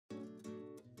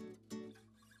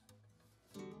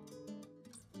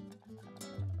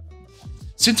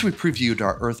Since we previewed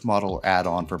our Earth Modeler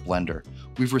add-on for Blender,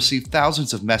 we've received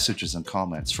thousands of messages and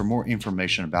comments for more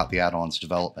information about the add-on's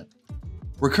development.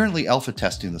 We're currently alpha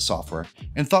testing the software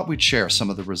and thought we'd share some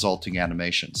of the resulting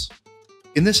animations.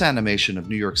 In this animation of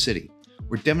New York City,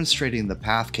 we're demonstrating the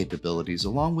path capabilities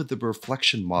along with the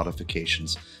reflection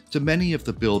modifications to many of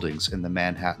the buildings in the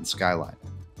Manhattan skyline.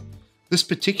 This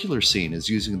particular scene is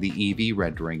using the EV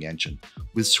rendering engine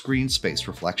with screen space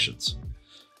reflections.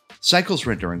 Cycles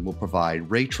rendering will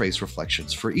provide ray trace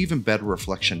reflections for even better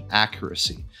reflection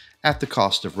accuracy at the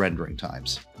cost of rendering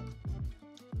times.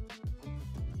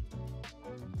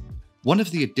 One of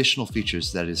the additional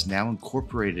features that is now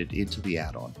incorporated into the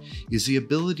add-on is the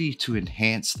ability to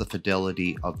enhance the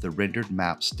fidelity of the rendered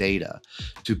map's data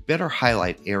to better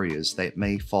highlight areas that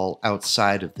may fall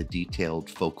outside of the detailed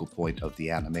focal point of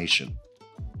the animation.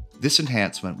 This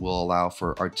enhancement will allow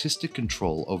for artistic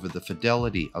control over the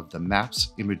fidelity of the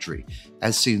map's imagery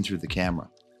as seen through the camera.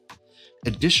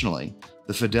 Additionally,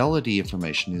 the fidelity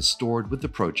information is stored with the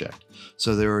project,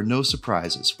 so there are no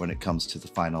surprises when it comes to the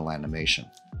final animation.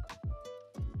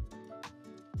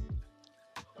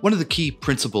 One of the key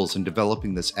principles in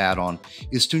developing this add-on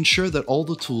is to ensure that all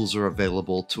the tools are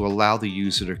available to allow the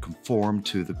user to conform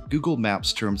to the Google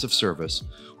Maps terms of service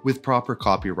with proper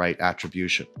copyright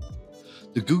attribution.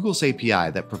 The Google's API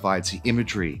that provides the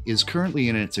imagery is currently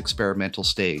in its experimental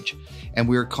stage, and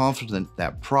we are confident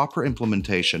that proper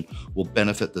implementation will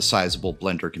benefit the sizable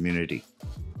Blender community.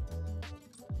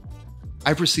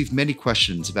 I've received many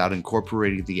questions about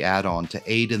incorporating the add-on to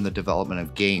aid in the development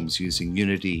of games using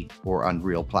Unity or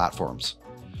Unreal platforms.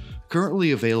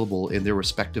 Currently available in their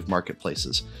respective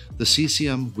marketplaces, the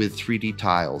CCM with 3D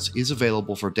tiles is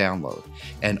available for download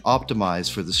and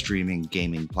optimized for the streaming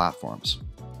gaming platforms.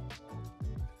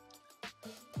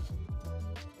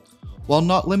 While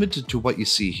not limited to what you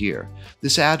see here,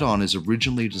 this add-on is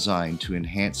originally designed to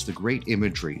enhance the great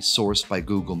imagery sourced by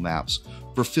Google Maps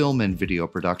for film and video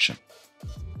production.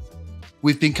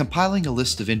 We've been compiling a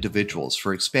list of individuals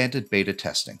for expanded beta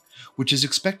testing, which is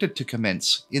expected to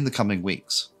commence in the coming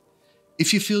weeks.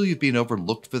 If you feel you've been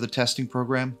overlooked for the testing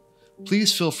program,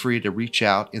 please feel free to reach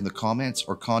out in the comments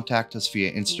or contact us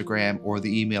via Instagram or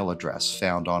the email address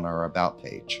found on our About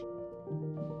page.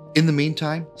 In the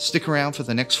meantime, stick around for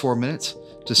the next 4 minutes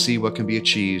to see what can be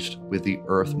achieved with the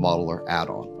Earth Modeler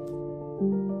add-on.